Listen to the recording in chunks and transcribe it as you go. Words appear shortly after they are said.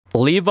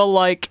leave a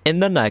like in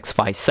the next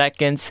 5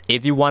 seconds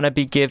if you want to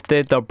be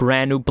gifted the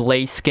brand new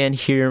Blaze skin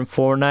here in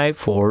Fortnite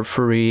for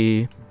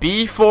free.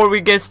 Before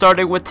we get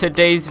started with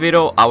today's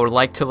video, I would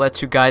like to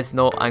let you guys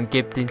know I'm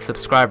gifting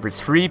subscribers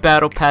free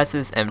battle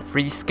passes and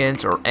free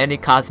skins or any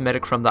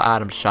cosmetic from the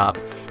item shop.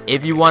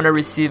 If you want to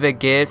receive a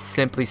gift,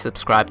 simply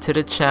subscribe to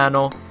the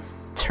channel,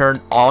 turn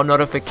all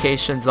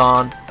notifications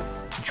on,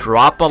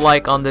 drop a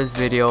like on this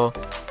video,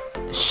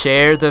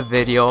 share the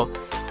video,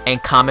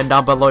 and comment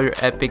down below your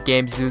Epic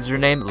Games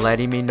username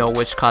letting me know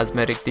which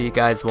cosmetic do you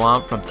guys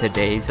want from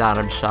today's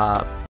item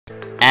shop.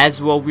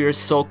 As well, we are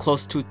so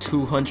close to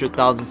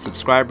 200,000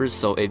 subscribers,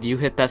 so if you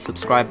hit that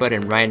subscribe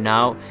button right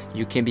now,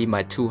 you can be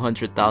my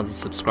 200,000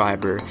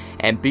 subscriber.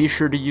 And be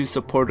sure to use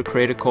supporter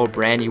creator code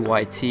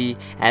BRANNYYT,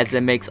 as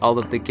it makes all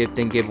of the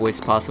gifting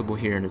giveaways possible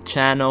here in the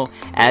channel,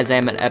 as I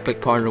am an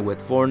Epic partner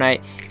with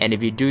Fortnite. And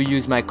if you do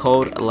use my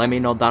code, let me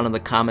know down in the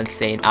comments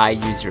saying I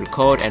use your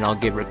code, and I'll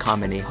give your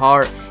comment a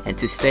heart. And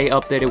to stay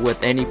updated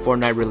with any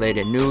Fortnite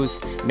related news,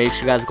 make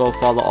sure you guys go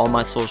follow all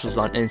my socials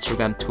on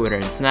Instagram, Twitter,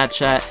 and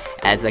Snapchat,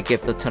 as I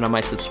gift a ton of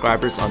my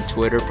subscribers on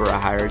Twitter for a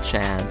higher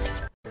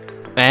chance.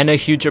 And a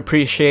huge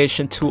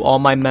appreciation to all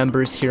my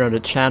members here on the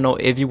channel.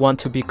 If you want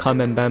to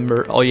become a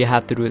member, all you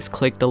have to do is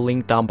click the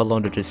link down below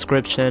in the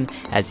description,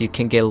 as you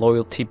can get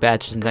loyalty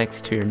badges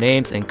next to your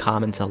names and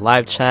comments in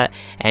live chat,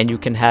 and you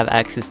can have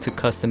access to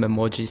custom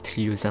emojis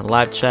to use in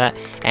live chat,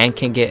 and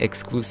can get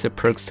exclusive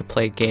perks to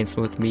play games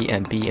with me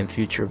and be in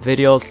future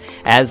videos.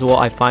 As well,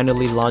 I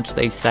finally launched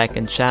a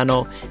second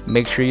channel.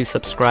 Make sure you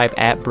subscribe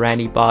at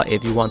BrannyBot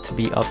if you want to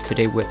be up to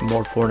date with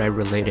more Fortnite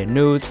related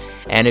news,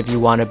 and if you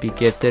want to be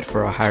gifted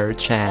for a higher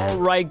chance.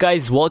 Alright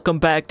guys, welcome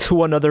back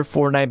to another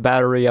Fortnite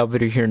Battle Royale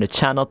video here in the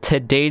channel.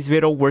 Today's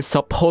video, we're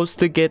supposed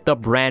to get the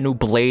brand new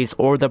Blaze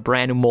or the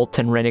brand new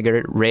Molten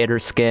Renegade Raider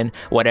skin,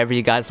 whatever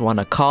you guys want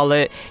to call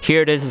it.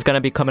 Here it is, it's going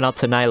to be coming out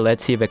tonight.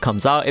 Let's see if it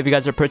comes out. If you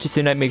guys are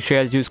purchasing it, make sure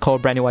you guys use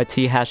code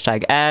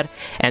BRANNYYT, #ad,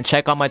 and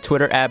check out my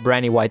Twitter at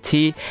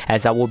BRANNYYT,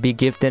 as I will be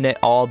gifting it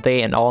all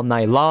day and all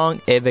night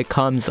long if it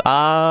comes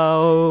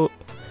out.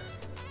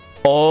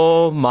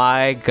 Oh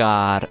my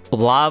god,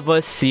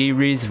 Lava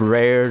Series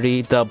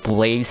Rarity, the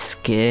Blaze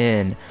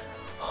skin.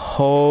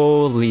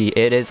 Holy,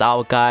 it is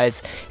out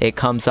guys. It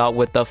comes out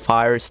with the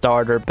fire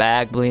starter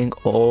bag bling.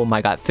 Oh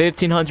my god,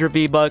 1500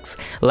 V-Bucks.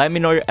 Let me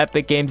know your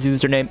Epic Games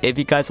username if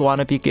you guys want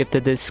to be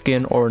gifted this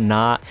skin or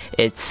not.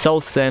 It's so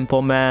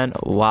simple, man.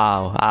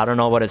 Wow, I don't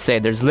know what to say.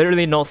 There's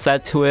literally no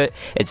set to it.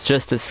 It's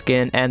just the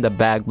skin and the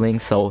bag bling.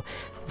 So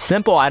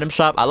simple item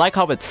shop. I like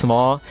how it's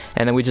small,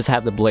 and then we just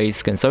have the Blaze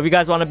skin. So if you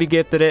guys want to be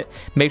gifted it,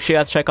 make sure you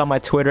guys check out my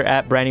Twitter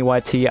at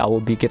BRANNYYT. I will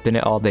be gifting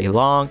it all day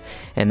long,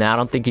 and I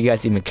don't think you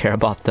guys even care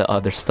about the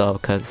other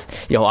stuff, because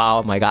yo,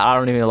 oh my god, I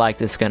don't even like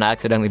this skin. I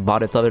accidentally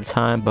bought it the other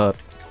time, but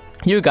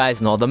you guys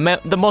know the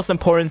most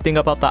important thing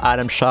about the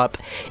item shop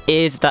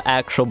is the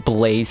actual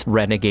Blaze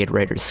Renegade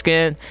Raider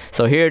skin.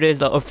 So here it is,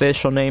 the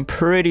official name,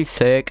 pretty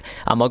sick.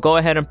 I'm gonna go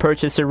ahead and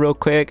purchase it real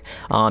quick,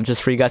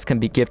 just for you guys can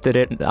be gifted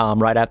it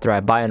right after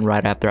I buy it and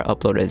right after I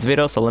upload this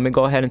video. So let me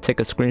go ahead and take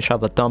a screenshot of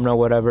the thumbnail,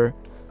 whatever.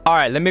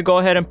 Alright, let me go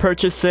ahead and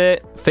purchase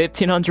it.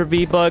 1500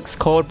 V-Bucks,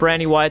 code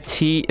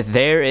BRANNYYT.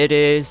 There it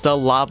is, the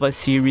Lava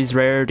Series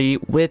Rarity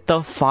with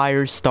the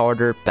fire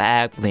starter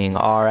bag bling.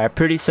 Alright,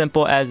 pretty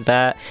simple as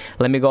that.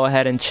 Let me go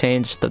ahead and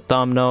change the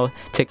thumbnail.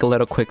 Take a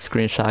little quick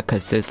screenshot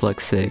because this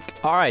looks sick.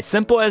 Alright,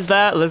 simple as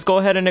that. Let's go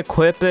ahead and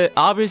equip it.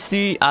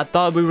 Obviously, I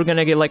thought we were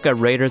gonna get like a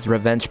Raider's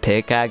Revenge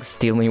pickaxe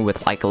dealing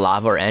with like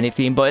lava or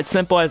anything, but it's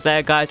simple as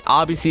that, guys.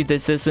 Obviously,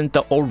 this isn't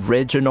the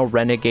original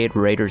Renegade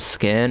Raider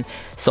skin,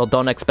 so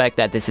don't expect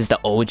that this is the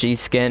OG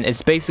skin.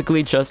 It's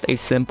basically just a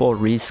simple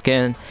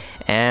reskin,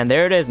 and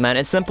there it is, man.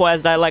 It's simple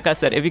as that. Like I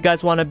said, if you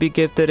guys want to be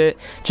gifted it,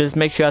 just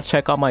make sure you guys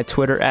check out my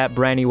Twitter at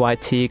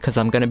BRANNYYT, because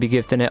I'm gonna be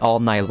gifting it all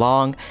night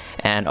long.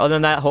 And other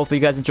than that, hopefully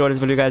you guys enjoyed this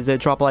video. You guys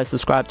did, drop a like,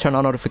 subscribe, turn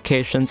on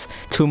notifications.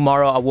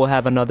 Tomorrow I will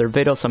have another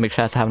video, so make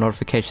sure you guys have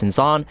notifications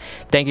on.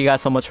 Thank you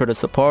guys so much for the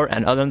support.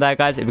 And other than that,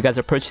 guys, if you guys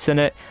are purchasing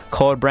it,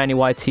 code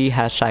BRANNYYT,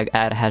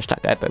 #ad,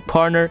 #epic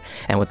partner.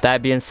 And with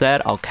that being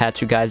said, I'll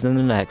catch you guys in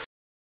the next